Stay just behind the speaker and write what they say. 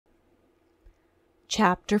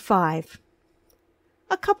Chapter 5.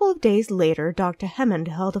 A couple of days later, Dr. Hammond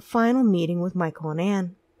held a final meeting with Michael and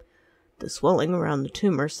Anne. The swelling around the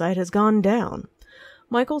tumor site has gone down.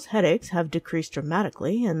 Michael's headaches have decreased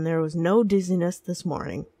dramatically, and there was no dizziness this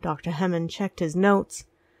morning. Dr. Hammond checked his notes.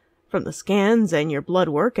 From the scans and your blood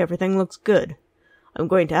work, everything looks good. I'm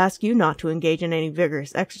going to ask you not to engage in any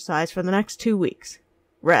vigorous exercise for the next 2 weeks.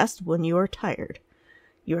 Rest when you are tired.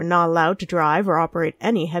 You are not allowed to drive or operate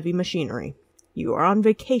any heavy machinery. You are on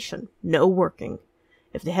vacation, no working.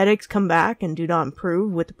 If the headaches come back and do not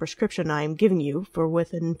improve with the prescription I am giving you for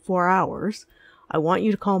within 4 hours, I want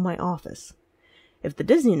you to call my office. If the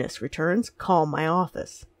dizziness returns, call my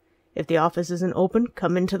office. If the office isn't open,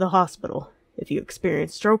 come into the hospital. If you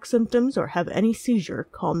experience stroke symptoms or have any seizure,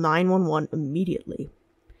 call 911 immediately.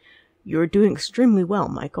 You are doing extremely well,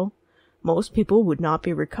 Michael. Most people would not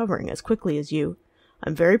be recovering as quickly as you.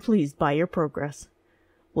 I'm very pleased by your progress.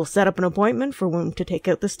 We'll set up an appointment for when to take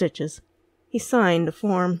out the stitches. He signed a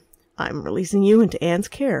form. I'm releasing you into Anne's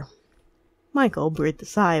care. Michael breathed a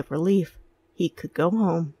sigh of relief. He could go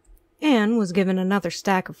home. Anne was given another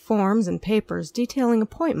stack of forms and papers detailing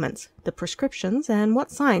appointments, the prescriptions, and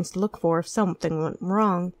what signs to look for if something went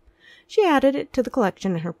wrong. She added it to the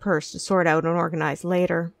collection in her purse to sort out and organize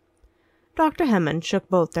later. Dr. Hammond shook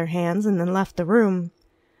both their hands and then left the room.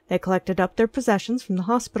 They collected up their possessions from the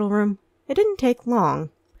hospital room. It didn't take long.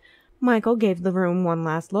 Michael gave the room one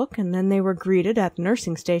last look, and then they were greeted at the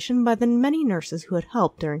nursing station by the many nurses who had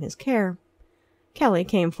helped during his care. Kelly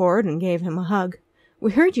came forward and gave him a hug.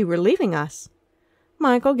 We heard you were leaving us.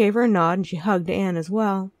 Michael gave her a nod, and she hugged Anne as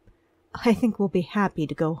well. I think we'll be happy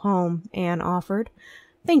to go home, Anne offered.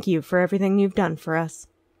 Thank you for everything you've done for us.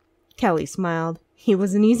 Kelly smiled. He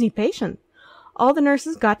was an easy patient. All the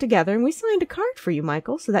nurses got together, and we signed a card for you,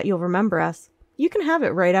 Michael, so that you'll remember us. You can have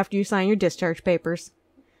it right after you sign your discharge papers.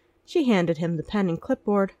 She handed him the pen and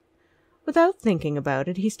clipboard. Without thinking about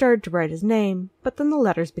it, he started to write his name, but then the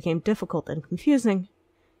letters became difficult and confusing.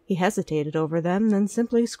 He hesitated over them, then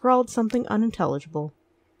simply scrawled something unintelligible.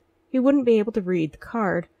 He wouldn't be able to read the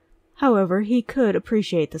card. However, he could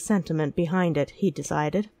appreciate the sentiment behind it, he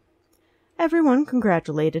decided. Everyone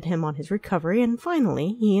congratulated him on his recovery, and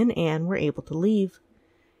finally he and Anne were able to leave.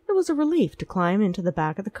 It was a relief to climb into the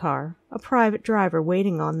back of the car, a private driver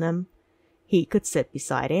waiting on them. He could sit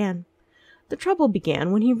beside Anne. The trouble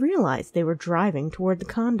began when he realized they were driving toward the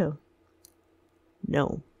condo.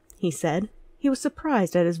 No, he said. He was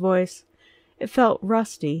surprised at his voice. It felt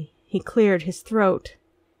rusty. He cleared his throat.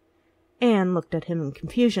 Anne looked at him in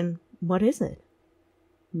confusion. What is it?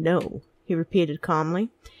 No, he repeated calmly.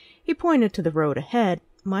 He pointed to the road ahead.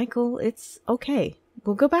 Michael, it's okay.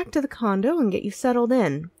 We'll go back to the condo and get you settled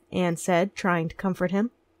in, Anne said, trying to comfort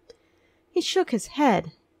him. He shook his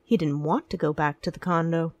head. He didn't want to go back to the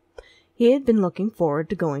condo. He had been looking forward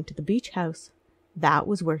to going to the beach house. That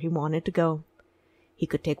was where he wanted to go. He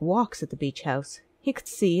could take walks at the beach house. He could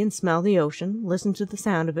see and smell the ocean, listen to the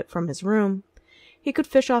sound of it from his room. He could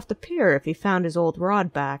fish off the pier if he found his old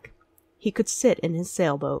rod back. He could sit in his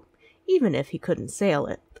sailboat, even if he couldn't sail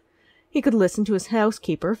it. He could listen to his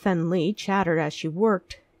housekeeper, Fen Lee, chatter as she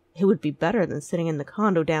worked. It would be better than sitting in the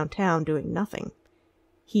condo downtown doing nothing.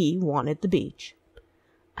 He wanted the beach.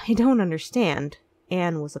 I don't understand.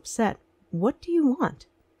 Anne was upset. What do you want?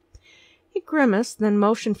 He grimaced, then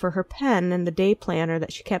motioned for her pen and the day planner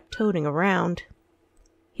that she kept toting around.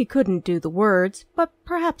 He couldn't do the words, but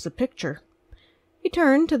perhaps a picture. He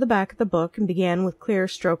turned to the back of the book and began with clear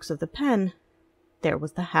strokes of the pen. There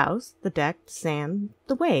was the house, the deck, the sand,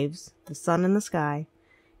 the waves, the sun and the sky.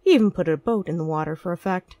 He even put a boat in the water for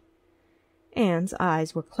effect. Anne's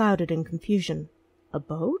eyes were clouded in confusion. A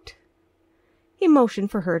boat? He motioned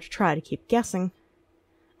for her to try to keep guessing.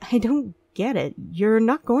 I don't get it. You're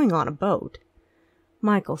not going on a boat.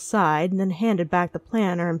 Michael sighed, and then handed back the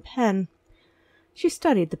planner and pen. She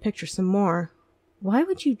studied the picture some more. Why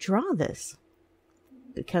would you draw this?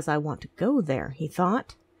 Because I want to go there, he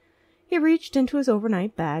thought. He reached into his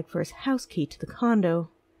overnight bag for his house key to the condo.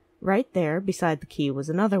 Right there, beside the key, was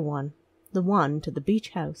another one, the one to the beach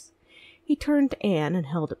house. He turned to Anne and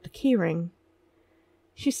held up the key ring.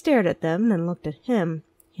 She stared at them, then looked at him.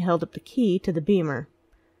 He held up the key to the Beamer.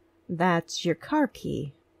 That's your car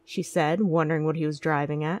key, she said, wondering what he was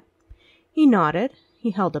driving at. He nodded.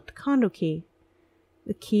 He held up the condo key.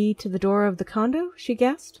 The key to the door of the condo, she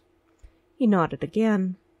guessed. He nodded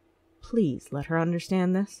again. Please let her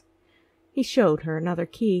understand this. He showed her another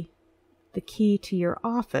key. The key to your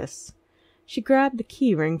office. She grabbed the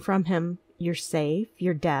key ring from him. Your safe,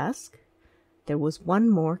 your desk. There was one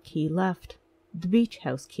more key left. The beach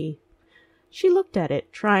house key. She looked at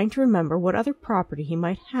it, trying to remember what other property he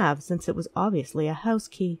might have, since it was obviously a house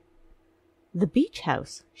key. "The beach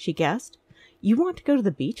house," she guessed. "You want to go to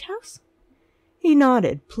the beach house?" He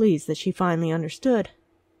nodded, pleased that she finally understood.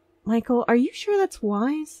 "Michael, are you sure that's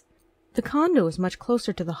wise? The condo is much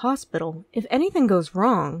closer to the hospital. If anything goes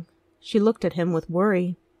wrong—" She looked at him with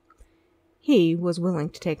worry. He was willing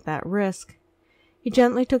to take that risk. He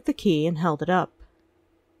gently took the key and held it up.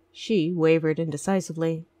 She wavered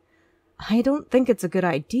indecisively. "I don't think it's a good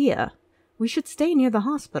idea. We should stay near the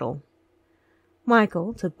hospital."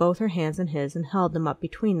 Michael took both her hands in his and held them up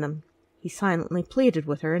between them. He silently pleaded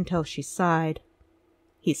with her until she sighed.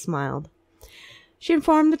 He smiled. She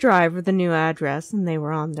informed the driver of the new address, and they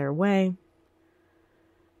were on their way.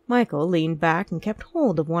 Michael leaned back and kept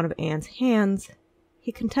hold of one of Anne's hands.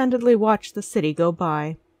 He contentedly watched the city go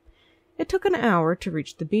by. It took an hour to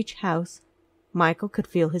reach the beach house. Michael could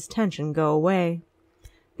feel his tension go away.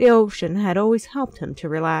 The ocean had always helped him to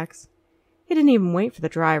relax. He didn't even wait for the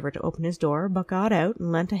driver to open his door, but got out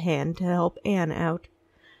and lent a hand to help Anne out.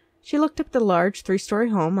 She looked up the large 3-story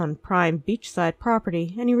home on prime beachside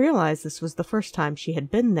property, and he realized this was the first time she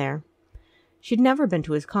had been there. She'd never been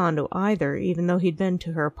to his condo either, even though he'd been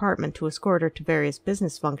to her apartment to escort her to various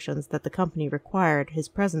business functions that the company required his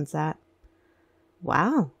presence at.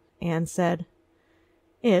 "Wow," Anne said.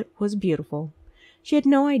 It was beautiful. She had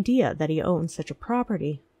no idea that he owned such a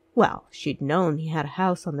property. Well, she'd known he had a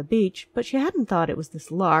house on the beach, but she hadn't thought it was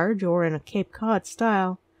this large or in a Cape Cod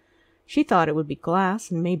style. She thought it would be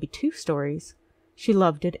glass and maybe 2 stories. She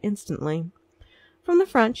loved it instantly. From the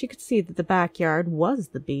front she could see that the backyard was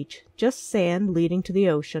the beach, just sand leading to the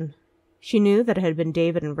ocean. She knew that it had been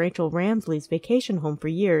David and Rachel Ramesly's vacation home for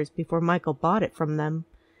years before Michael bought it from them.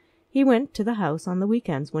 He went to the house on the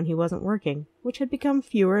weekends when he wasn't working, which had become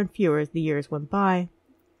fewer and fewer as the years went by.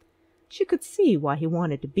 She could see why he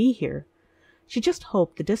wanted to be here. She just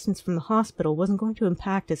hoped the distance from the hospital wasn't going to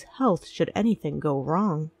impact his health should anything go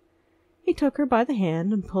wrong. He took her by the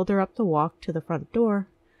hand and pulled her up the walk to the front door.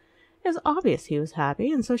 It was obvious he was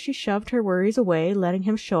happy, and so she shoved her worries away, letting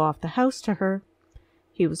him show off the house to her.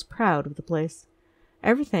 He was proud of the place.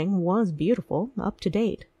 Everything was beautiful, up to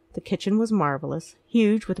date. The kitchen was marvelous,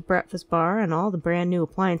 huge with a breakfast bar and all the brand-new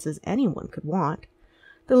appliances anyone could want.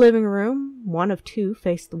 The living room, one of 2,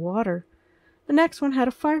 faced the water. The next one had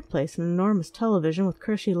a fireplace and an enormous television with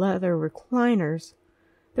cushy leather recliners.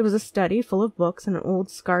 There was a study full of books and an old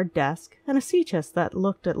scarred desk, and a sea chest that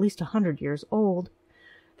looked at least 100 years old.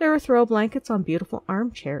 There were throw blankets on beautiful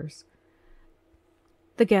armchairs.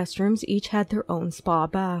 The guest rooms each had their own spa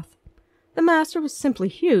bath. The master was simply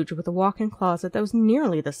huge, with a walk-in closet that was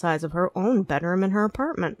nearly the size of her own bedroom in her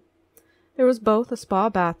apartment. There was both a spa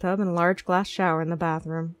bathtub and a large glass shower in the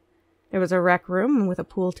bathroom. There was a rec room with a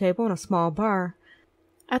pool table and a small bar.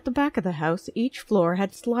 At the back of the house, each floor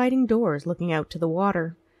had sliding doors looking out to the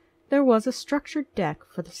water. There was a structured deck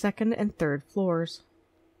for the 2nd and 3rd floors.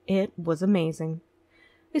 It was amazing.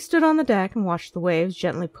 They stood on the deck and watched the waves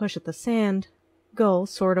gently push at the sand.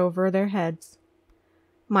 Gulls soared over their heads.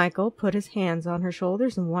 Michael put his hands on her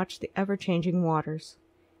shoulders and watched the ever-changing waters.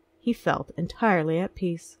 He felt entirely at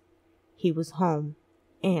peace. He was home.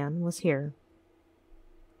 Anne was here.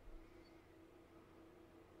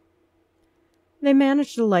 They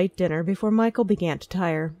managed a light dinner before Michael began to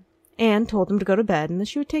tire. Anne told him to go to bed and that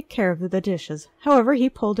she would take care of the dishes. However, he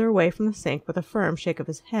pulled her away from the sink with a firm shake of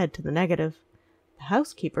his head to the negative. The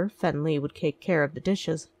housekeeper, Fen-Lee, would take care of the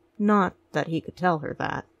dishes. Not that he could tell her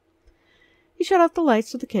that. He shut off the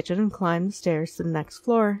lights to the kitchen and climbed the stairs to the next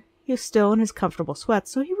floor. He was still in his comfortable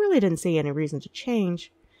sweats, so he really didn't see any reason to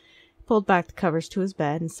change. He pulled back the covers to his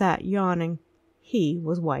bed and sat yawning. He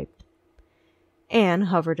was wiped. Anne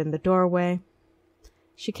hovered in the doorway.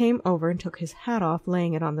 She came over and took his hat off,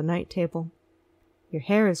 laying it on the night table. "Your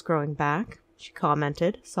hair is growing back," she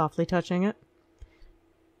commented, softly touching it.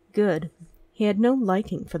 Good. He had no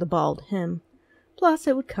liking for the bald hem. Plus,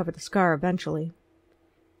 it would cover the scar eventually.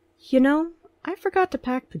 "You know, I forgot to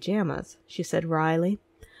pack pajamas," she said wryly.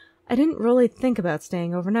 "I didn't really think about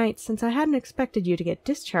staying overnight, since I hadn't expected you to get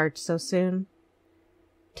discharged so soon."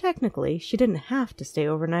 Technically, she didn't have to stay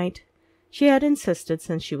overnight. She had insisted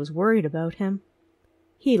since she was worried about him.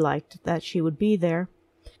 He liked that she would be there.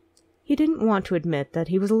 He didn't want to admit that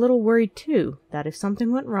he was a little worried too, that if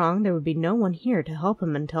something went wrong there would be no one here to help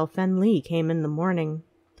him until Fen-Lee came in the morning.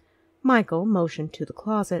 Michael motioned to the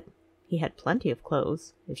closet. He had plenty of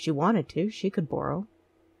clothes. If she wanted to, she could borrow.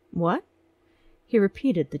 "What?" He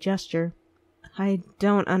repeated the gesture. "I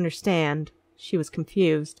don't understand." She was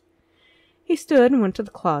confused. He stood and went to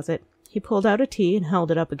the closet. He pulled out a tea and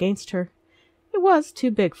held it up against her. It was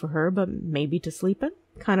too big for her, but maybe to sleep in,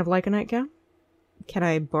 kind of like a nightgown. Can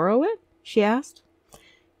I borrow it? She asked.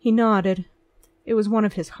 He nodded. It was one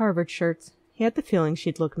of his Harvard shirts. He had the feeling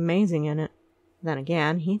she'd look amazing in it. Then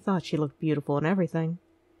again, he thought she looked beautiful in everything.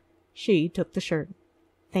 She took the shirt.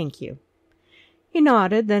 Thank you. He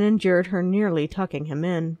nodded, then endured her nearly tucking him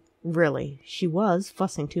in. Really, she was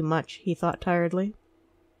fussing too much, he thought tiredly.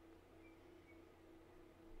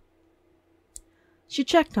 She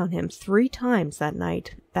checked on him 3 times that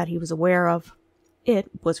night that he was aware of. It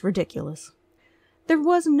was ridiculous. There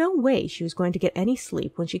was no way she was going to get any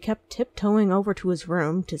sleep when she kept tiptoeing over to his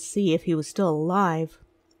room to see if he was still alive.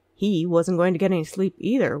 He wasn't going to get any sleep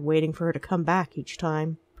either, waiting for her to come back each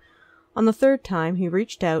time. On the 3rd time, he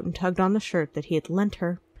reached out and tugged on the shirt that he had lent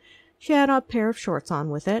her. She had a pair of shorts on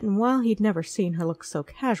with it, and while he'd never seen her look so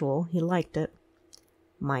casual, he liked it.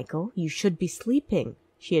 "Michael, you should be sleeping,"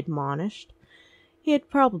 she admonished. He had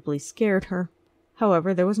probably scared her.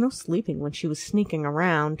 However, there was no sleeping when she was sneaking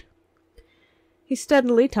around. He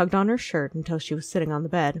steadily tugged on her shirt until she was sitting on the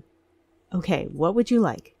bed. "Okay, what would you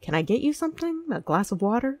like? Can I get you something? A glass of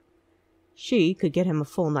water?" She could get him a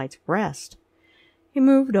full night's rest. He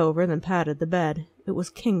moved over, then patted the bed. It was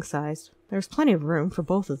king-sized. There was plenty of room for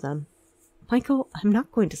both of them. "Michael, I'm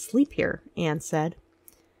not going to sleep here," Anne said.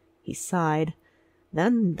 He sighed.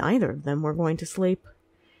 Then neither of them were going to sleep.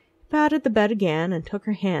 He patted the bed again and took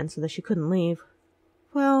her hand so that she couldn't leave.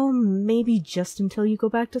 "Well, maybe just until you go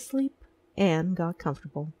back to sleep." Anne got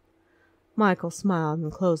comfortable. Michael smiled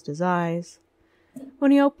and closed his eyes.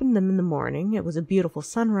 When he opened them in the morning, it was a beautiful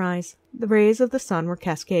sunrise. The rays of the sun were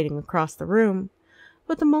cascading across the room.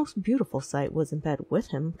 But the most beautiful sight was in bed with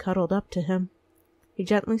him, cuddled up to him. He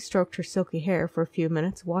gently stroked her silky hair for a few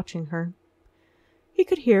minutes, watching her. He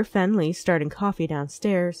could hear Fen Li starting coffee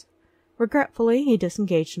downstairs. Regretfully, he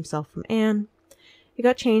disengaged himself from Anne. He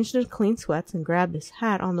got changed into clean sweats and grabbed his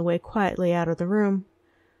hat on the way quietly out of the room.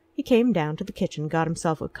 He came down to the kitchen and got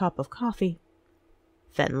himself a cup of coffee.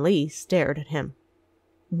 Fen Li stared at him.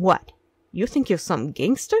 "What? You think you're some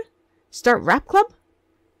gangster? Start rap club?"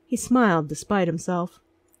 He smiled despite himself.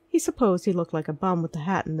 He supposed he looked like a bum with the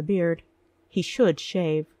hat and the beard. He should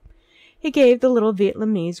shave. He gave the little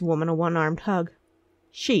Vietnamese woman a one-armed hug.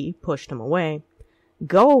 She pushed him away.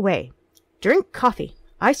 "Go away. Drink coffee.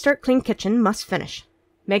 I start clean kitchen, must finish.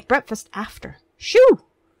 Make breakfast after. Shoo!"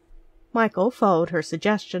 Michael followed her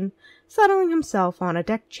suggestion, settling himself on a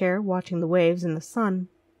deck chair, watching the waves in the sun.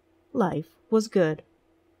 Life was good.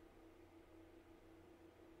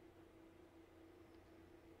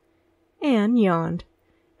 Anne yawned.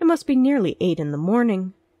 It must be nearly 8 in the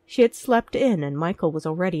morning. She had slept in, and Michael was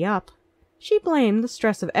already up. She blamed the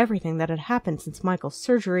stress of everything that had happened since Michael's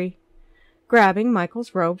surgery. Grabbing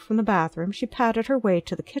Michael's robe from the bathroom, she patted her way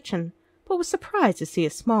to the kitchen, but was surprised to see a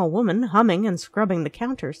small woman humming and scrubbing the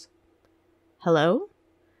counters. "Hello?"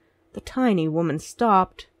 The tiny woman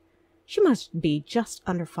stopped. She must be just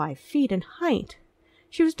under 5 feet in height.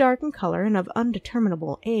 She was dark in color and of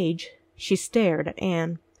undeterminable age. She stared at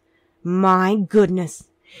Anne. "My goodness!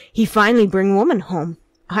 He finally bring woman home.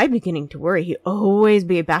 I beginning to worry he always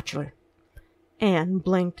be a bachelor." Anne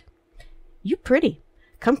blinked. "You pretty.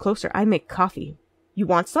 Come closer, I make coffee. You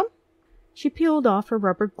want some?" She peeled off her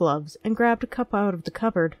rubber gloves and grabbed a cup out of the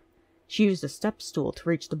cupboard. She used a step stool to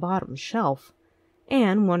reach the bottom shelf.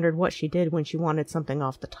 Anne wondered what she did when she wanted something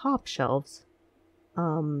off the top shelves.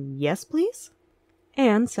 Yes, please?"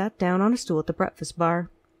 Anne sat down on a stool at the breakfast bar.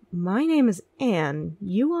 "My name is Anne.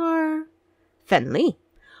 You are—" "Fen Li.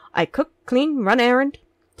 I cook, clean, run errand.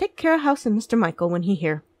 Take care of house and Mr. Michael when he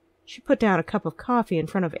here." She put down a cup of coffee in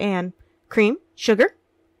front of Anne. "Cream? Sugar?"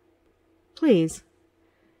 "Please."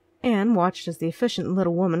 Anne watched as the efficient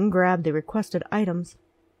little woman grabbed the requested items.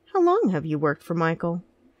 "How long have you worked for Michael?"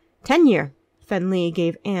 10 year. Fen Li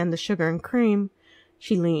gave Anne the sugar and cream.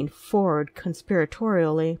 She leaned forward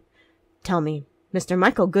conspiratorially. "Tell me, Mr.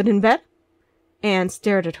 Michael good in bed?" Anne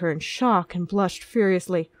stared at her in shock and blushed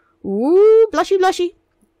furiously. "Ooh, blushy, blushy."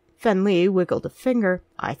 Fen Li wiggled a finger.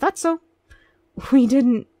 "I thought so."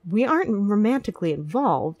 We aren't romantically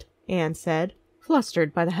involved," Anne said,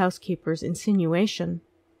 flustered by the housekeeper's insinuation.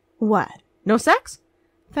 "What? No sex?"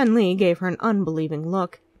 Fen Li gave her an unbelieving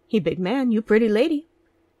look. "He big man, you pretty lady."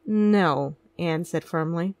 "No," Anne said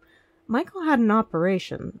firmly. "Michael had an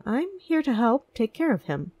operation. I'm here to help take care of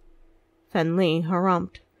him." Fen Li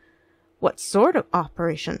harumphed. "What sort of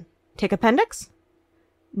operation? Take appendix?"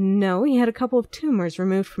 "No, he had a couple of tumors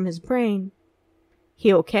removed from his brain."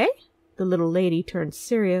 "He okay?" The little lady turned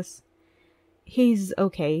serious. "He's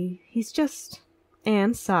okay. He's just—"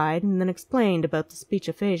 Anne sighed and then explained about the speech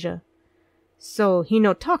aphasia. "So he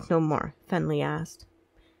no talk no more?" Fen Li asked.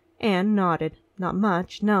 Anne nodded. "Not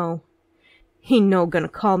much, no." "He no gonna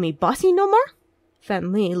call me bossy no more?"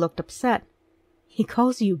 Fen-Li looked upset. "He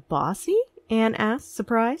calls you bossy?" Anne asked,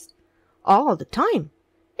 surprised. "All the time.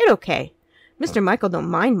 It okay. Mr. Michael don't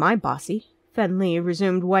mind my bossy," Fen-Li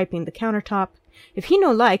resumed, wiping the countertop. "If he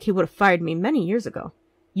no like, he would have fired me many years ago.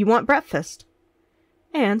 You want breakfast?"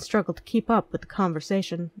 Anne struggled to keep up with the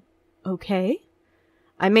conversation. "Okay."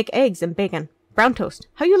 "I make eggs and bacon. Brown toast.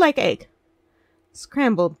 How you like egg?"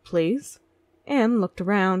 "Scrambled, please." Anne looked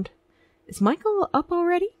around. "Is Michael up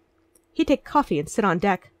already?" "He take coffee and sit on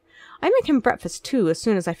deck. I make him breakfast too as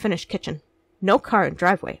soon as I finish kitchen. No car in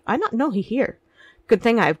driveway. I not know he here. Good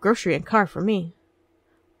thing I have grocery and car for me."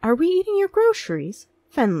 "Are we eating your groceries?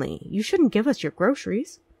 Fen-Li, you shouldn't give us your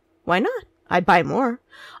groceries." "Why not? I buy more.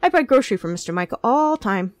 I buy grocery for Mr. Michael all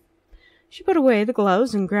time." She put away the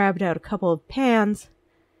gloves and grabbed out a couple of pans.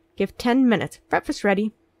 "Give 10 minutes. Breakfast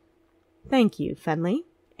ready." "Thank you, Fen-Li,"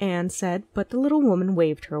 Anne said, but the little woman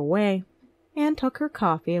waved her away. Anne took her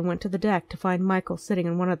coffee and went to the deck to find Michael sitting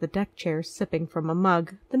in one of the deck chairs sipping from a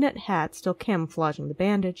mug, the knit hat still camouflaging the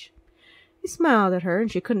bandage. He smiled at her,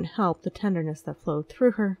 and she couldn't help the tenderness that flowed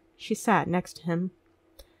through her. She sat next to him.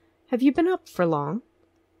 "Have you been up for long?"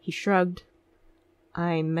 He shrugged.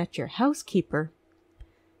 "I met your housekeeper."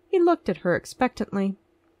 He looked at her expectantly.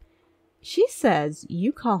 "She says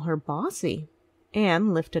you call her bossy."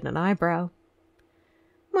 Anne lifted an eyebrow.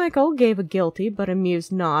 Michael gave a guilty but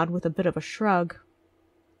amused nod with a bit of a shrug.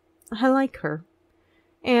 "I like her."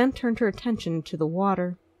 Anne turned her attention to the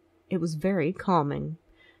water. It was very calming.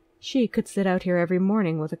 She could sit out here every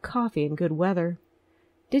morning with a coffee and good weather.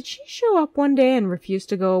 Did she show up one day and refuse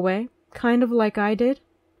to go away, kind of like I did?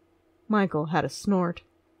 Michael had a snort.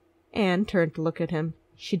 Anne turned to look at him.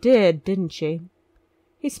 "She did, didn't she?"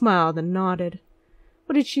 He smiled and nodded.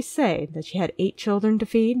 "What did she say, that she had 8 children to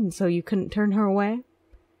feed, and so you couldn't turn her away?"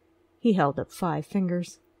 He held up 5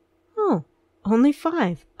 fingers. "Oh, only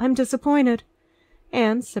 5. I'm disappointed."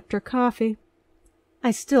 Anne sipped her coffee.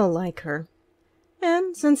 "I still like her.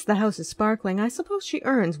 And since the house is sparkling, I suppose she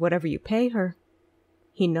earns whatever you pay her."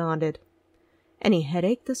 He nodded. "Any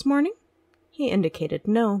headache this morning?" He indicated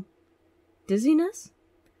no. "Dizziness?"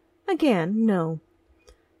 Again, no.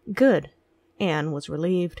 "Good." Anne was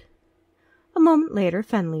relieved. A moment later,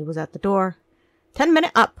 Fen-Li was at the door. 10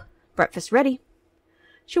 minute up. Breakfast ready."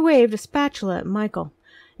 She waved a spatula at Michael.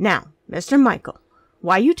 "Now, Mr. Michael,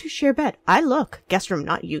 why you two share bed? I look. Guest room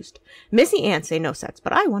not used. Missy Ann say no sets,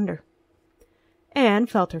 but I wonder." Anne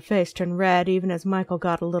felt her face turn red even as Michael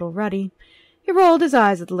got a little ruddy. He rolled his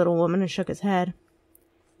eyes at the little woman and shook his head.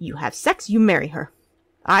 "You have sex, you marry her.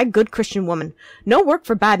 I good Christian woman. No work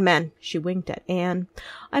for bad men." She winked at Anne.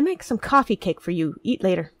 "I make some coffee cake for you. Eat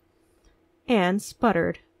later." Anne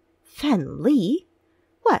sputtered. "Fen-Li?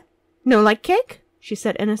 What? No like cake?" she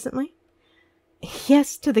said innocently.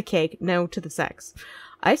 "Yes to the cake, no to the sex.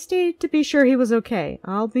 I stayed to be sure he was okay.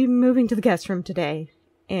 I'll be moving to the guest room today."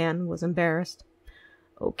 Anne was embarrassed.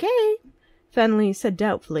 "Okay," Fen-Li said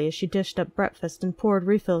doubtfully as she dished up breakfast and poured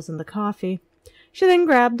refills in the coffee. She then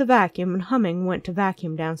grabbed the vacuum and humming went to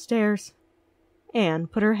vacuum downstairs. Anne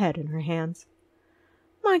put her head in her hands.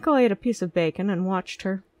 Michael ate a piece of bacon and watched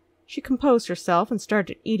her. She composed herself and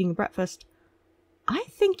started eating breakfast. "I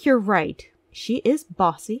think you're right. She is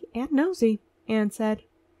bossy and nosy," Anne said.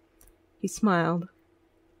 He smiled.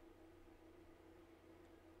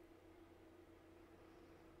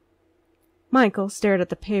 Michael stared at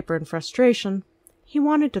the paper in frustration. He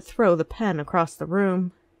wanted to throw the pen across the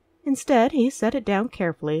room. Instead, he set it down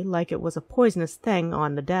carefully, like it was a poisonous thing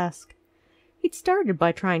on the desk. He'd started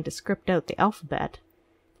by trying to script out the alphabet.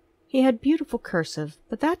 He had beautiful cursive,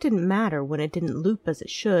 but that didn't matter when it didn't loop as it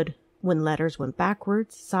should, when letters went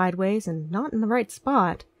backwards, sideways, and not in the right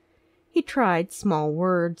spot. He tried small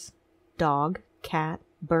words. Dog, cat,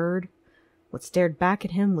 bird. What stared back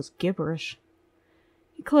at him was gibberish.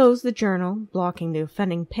 He closed the journal, blocking the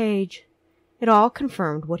offending page. It all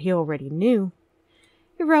confirmed what he already knew.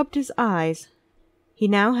 He rubbed his eyes. He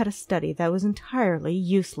now had a study that was entirely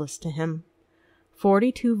useless to him.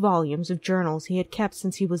 42 volumes of journals he had kept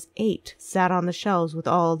since he was 8 sat on the shelves with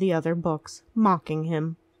all the other books, mocking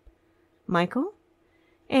him. "Michael?"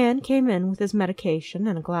 Anne came in with his medication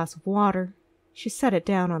and a glass of water. She set it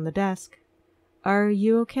down on the desk. "Are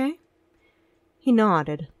you okay?" He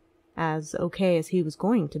nodded, as okay as he was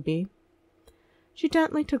going to be. She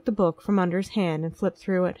gently took the book from under his hand and flipped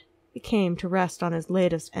through it. It came to rest on his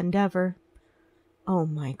latest endeavor. "Oh,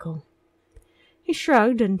 Michael." He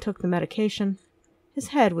shrugged and took the medication. His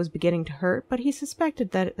head was beginning to hurt, but he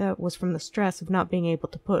suspected that it was from the stress of not being able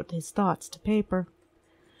to put his thoughts to paper.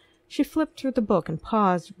 She flipped through the book and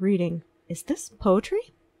paused, reading. "Is this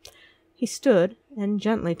poetry?" He stood and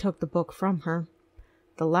gently took the book from her.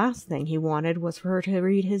 The last thing he wanted was for her to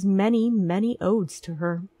read his many, many odes to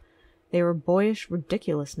her. They were boyish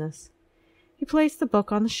ridiculousness. He placed the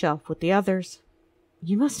book on the shelf with the others.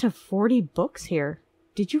 "You must have 40 books here.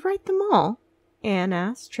 Did you write them all?" Anne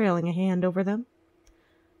asked, trailing a hand over them.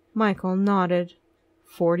 Michael nodded.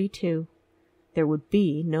 42. There would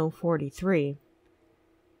be no 43.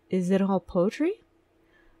 "Is it all poetry?"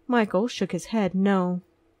 Michael shook his head no.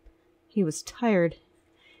 He was tired.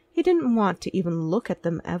 He didn't want to even look at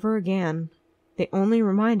them ever again. They only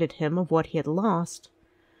reminded him of what he had lost.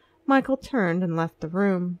 Michael turned and left the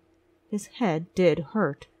room. His head did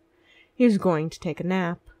hurt. He was going to take a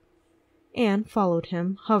nap. Anne followed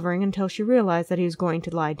him, hovering until she realized that he was going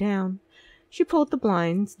to lie down. She pulled the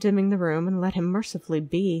blinds, dimming the room, and let him mercifully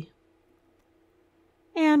be.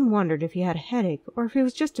 Anne wondered if he had a headache, or if he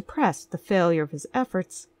was just depressed at the failure of his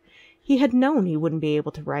efforts. He had known he wouldn't be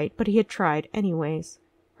able to write, but he had tried anyways.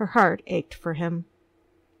 Her heart ached for him.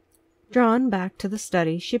 Drawn back to the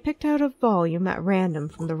study, she picked out a volume at random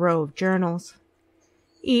from the row of journals.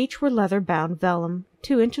 Each were leather-bound vellum,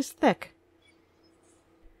 2 inches thick.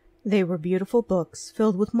 They were beautiful books,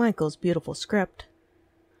 filled with Michael's beautiful script.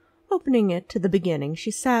 Opening it to the beginning,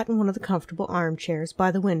 she sat in one of the comfortable armchairs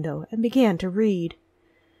by the window and began to read.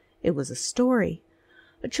 It was a story,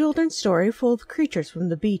 a children's story full of creatures from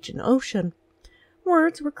the beach and ocean.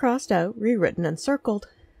 Words were crossed out, rewritten, and circled.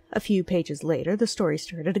 A few pages later, the story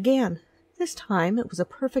started again. This time it was a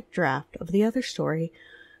perfect draft of the other story,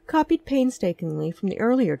 copied painstakingly from the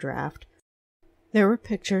earlier draft. There were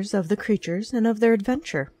pictures of the creatures and of their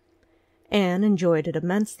adventure. Anne enjoyed it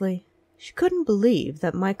immensely. She couldn't believe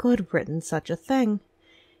that Michael had written such a thing.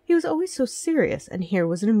 He was always so serious, and here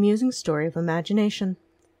was an amusing story of imagination.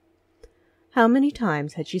 How many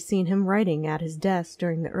times had she seen him writing at his desk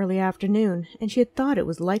during the early afternoon, and she had thought it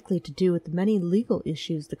was likely to do with the many legal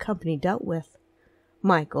issues the company dealt with.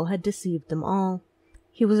 Michael had deceived them all.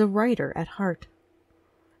 He was a writer at heart.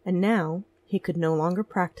 And now he could no longer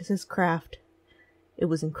practice his craft. It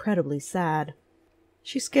was incredibly sad.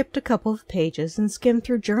 She skipped a couple of pages and skimmed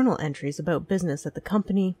through journal entries about business at the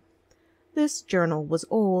company. This journal was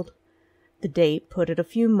old. The date put it a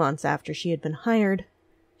few months after she had been hired.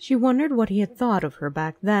 She wondered what he had thought of her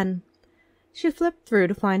back then. She flipped through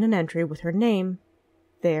to find an entry with her name.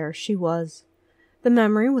 There she was. The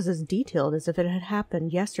memory was as detailed as if it had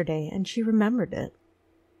happened yesterday, and she remembered it.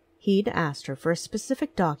 He'd asked her for a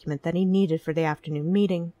specific document that he needed for the afternoon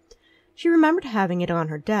meeting. She remembered having it on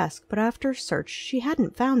her desk, but after a search she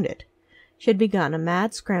hadn't found it. She had begun a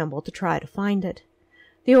mad scramble to try to find it.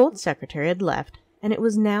 The old secretary had left, and it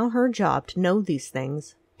was now her job to know these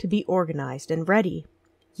things, to be organized and ready.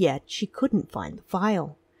 Yet she couldn't find the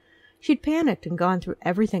file. She'd panicked and gone through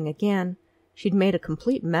everything again. She'd made a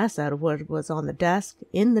complete mess out of what was on the desk,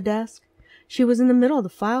 in the desk. She was in the middle of the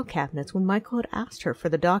file cabinets when Michael had asked her for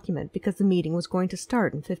the document because the meeting was going to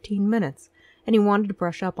start in 15 minutes, and he wanted to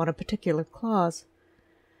brush up on a particular clause.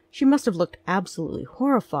 She must have looked absolutely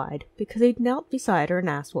horrified, because he'd knelt beside her and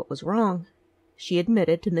asked what was wrong. She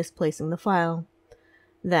admitted to misplacing the file.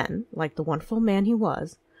 Then, like the wonderful man he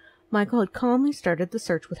was, Michael had calmly started the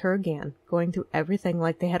search with her again, going through everything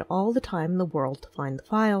like they had all the time in the world to find the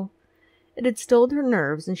file. It had stilled her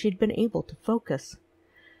nerves, and she'd been able to focus.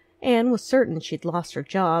 Anne was certain she'd lost her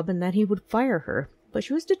job and that he would fire her, but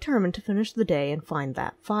she was determined to finish the day and find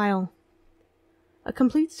that file. A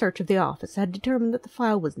complete search of the office had determined that the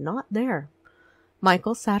file was not there.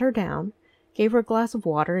 Michael sat her down, gave her a glass of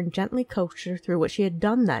water, and gently coached her through what she had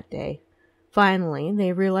done that day. Finally,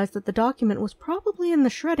 they realized that the document was probably in the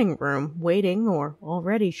shredding room, waiting or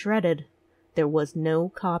already shredded. There was no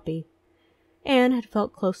copy. Anne had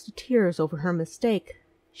felt close to tears over her mistake.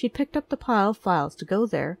 She'd picked up the pile of files to go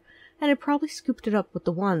there, and had probably scooped it up with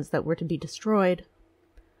the ones that were to be destroyed.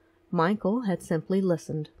 Michael had simply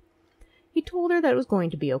listened. He told her that it was going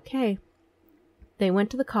to be okay. They went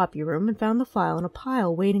to the copy room and found the file in a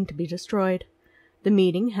pile waiting to be destroyed. The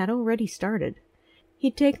meeting had already started.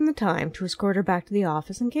 He'd taken the time to escort her back to the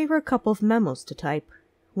office and gave her a couple of memos to type.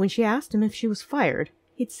 When she asked him if she was fired,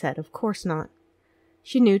 he'd said of course not.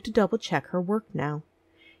 She knew to double-check her work now.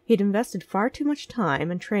 He'd invested far too much time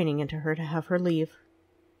and training into her to have her leave.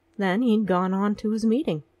 Then he'd gone on to his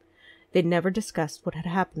meeting. They'd never discussed what had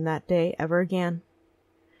happened that day ever again.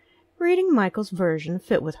 Reading Michael's version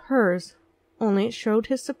fit with hers, only it showed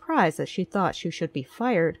his surprise that she thought she should be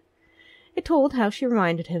fired. It told how she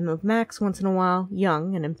reminded him of Max once in a while,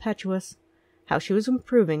 young and impetuous, how she was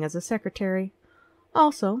improving as a secretary,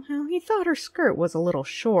 also how he thought her skirt was a little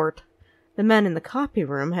short. The men in the copy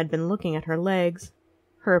room had been looking at her legs.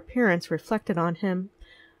 Her appearance reflected on him.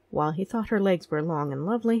 While he thought her legs were long and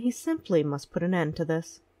lovely, he simply must put an end to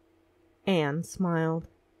this. Anne smiled.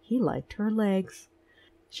 He liked her legs.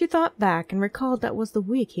 She thought back and recalled that was the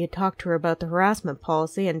week he had talked to her about the harassment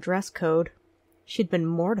policy and dress code. She'd been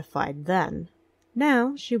mortified then.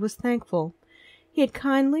 Now she was thankful. He had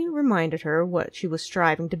kindly reminded her what she was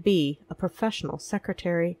striving to be, a professional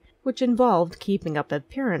secretary, which involved keeping up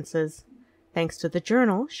appearances. Thanks to the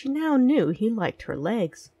journal, she now knew he liked her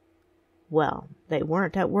legs. Well, they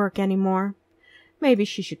weren't at work anymore. Maybe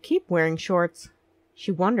she should keep wearing shorts.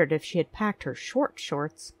 She wondered if she had packed her short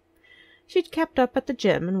shorts. She'd kept up at the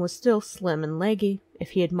gym and was still slim and leggy.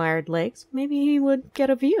 If he admired legs, maybe he would get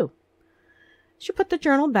a view. She put the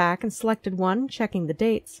journal back and selected one, checking the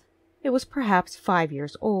dates. It was perhaps 5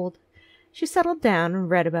 years old. She settled down and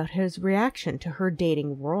read about his reaction to her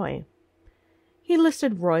dating Roy. He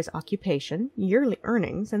listed Roy's occupation, yearly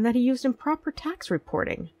earnings, and that he used improper tax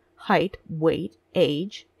reporting. Height, weight,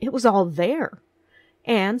 age, it was all there.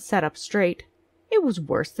 Anne sat up straight. It was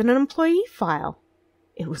worse than an employee file.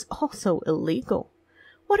 It was also illegal.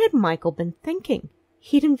 What had Michael been thinking?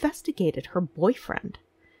 He'd investigated her boyfriend.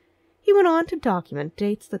 He went on to document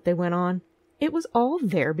dates that they went on. It was all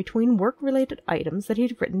there between work-related items that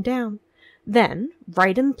he'd written down. Then,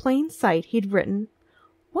 right in plain sight, he'd written,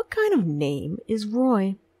 "What kind of name is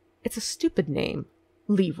Roy? It's a stupid name.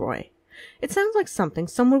 Leroy. It sounds like something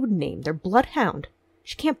someone would name their bloodhound.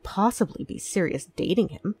 She can't possibly be serious dating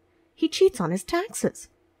him. He cheats on his taxes."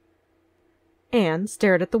 Anne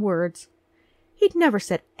stared at the words. He'd never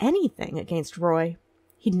said anything against Roy.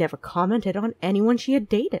 He'd never commented on anyone she had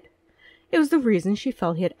dated. It was the reason she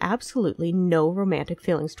felt he had absolutely no romantic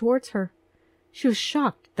feelings towards her. She was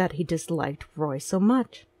shocked that he disliked Roy so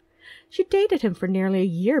much. She dated him for nearly a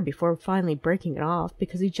year before finally breaking it off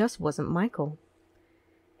because he just wasn't Michael.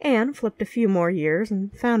 Anne flipped a few more years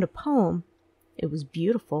and found a poem. It was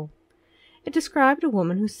beautiful. It described a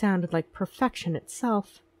woman who sounded like perfection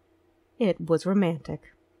itself. It was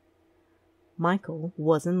romantic. Michael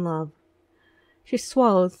was in love. She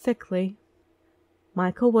swallowed thickly.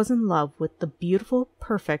 Michael was in love with the beautiful,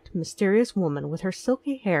 perfect, mysterious woman with her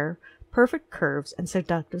silky hair, perfect curves, and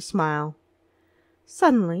seductive smile.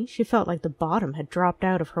 Suddenly, she felt like the bottom had dropped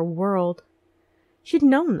out of her world. She'd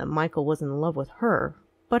known that Michael was in love with her,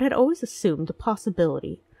 but had always assumed the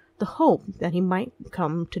possibility, the hope that he might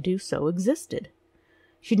come to do so existed.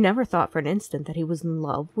 She'd never thought for an instant that he was in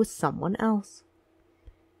love with someone else.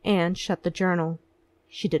 Anne shut the journal.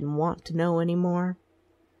 She didn't want to know any more.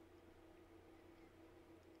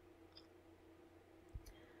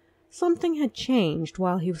 Something had changed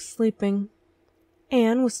while he was sleeping.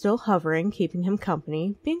 Anne was still hovering, keeping him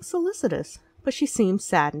company, being solicitous, but she seemed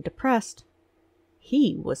sad and depressed.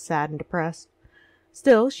 He was sad and depressed.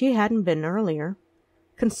 Still, she hadn't been earlier.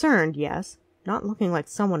 Concerned, yes, not looking like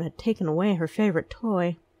someone had taken away her favorite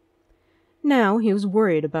toy. Now he was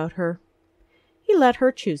worried about her. He let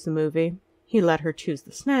her choose the movie. He let her choose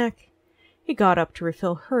the snack. He got up to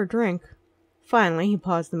refill her drink. Finally, he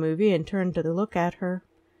paused the movie and turned to look at her.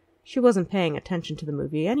 She wasn't paying attention to the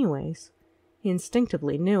movie anyways. He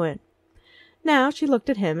instinctively knew it. Now she looked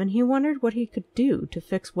at him, and he wondered what he could do to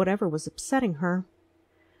fix whatever was upsetting her.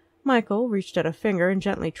 Michael reached out a finger and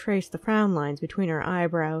gently traced the frown lines between her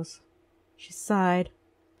eyebrows. She sighed.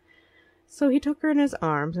 So he took her in his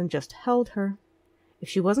arms and just held her. If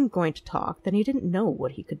she wasn't going to talk, then he didn't know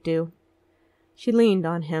what he could do. She leaned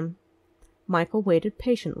on him. Michael waited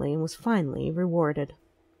patiently and was finally rewarded.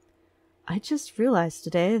 "I just realized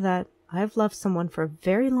today that I've loved someone for a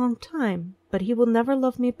very long time, but he will never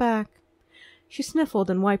love me back." She sniffled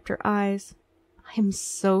and wiped her eyes. "I am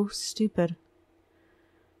so stupid."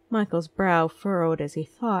 Michael's brow furrowed as he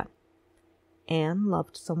thought. Anne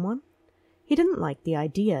loved someone? He didn't like the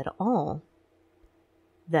idea at all.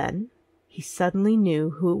 Then he suddenly knew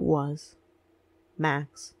who it was.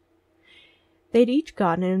 Max. They'd each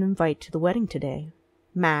gotten an invite to the wedding today.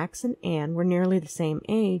 Max and Anne were nearly the same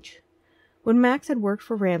age. When Max had worked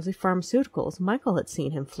for Ramesly Pharmaceuticals, Michael had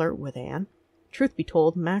seen him flirt with Anne. Truth be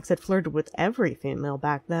told, Max had flirted with every female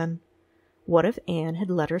back then. What if Anne had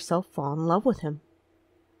let herself fall in love with him?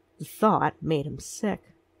 The thought made him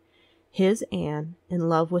sick. His Anne in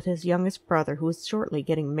love with his youngest brother who was shortly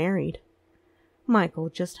getting married. Michael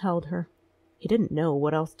just held her. He didn't know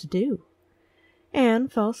what else to do. Anne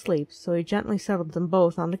fell asleep, so he gently settled them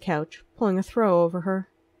both on the couch, pulling a throw over her.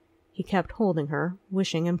 He kept holding her,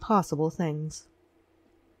 wishing impossible things.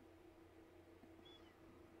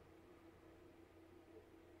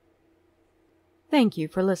 Thank you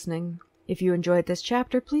for listening. If you enjoyed this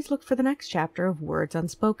chapter, please look for the next chapter of Words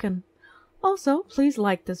Unspoken. Also, please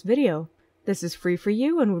like this video. This is free for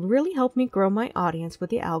you and would really help me grow my audience with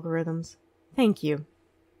the algorithms. Thank you.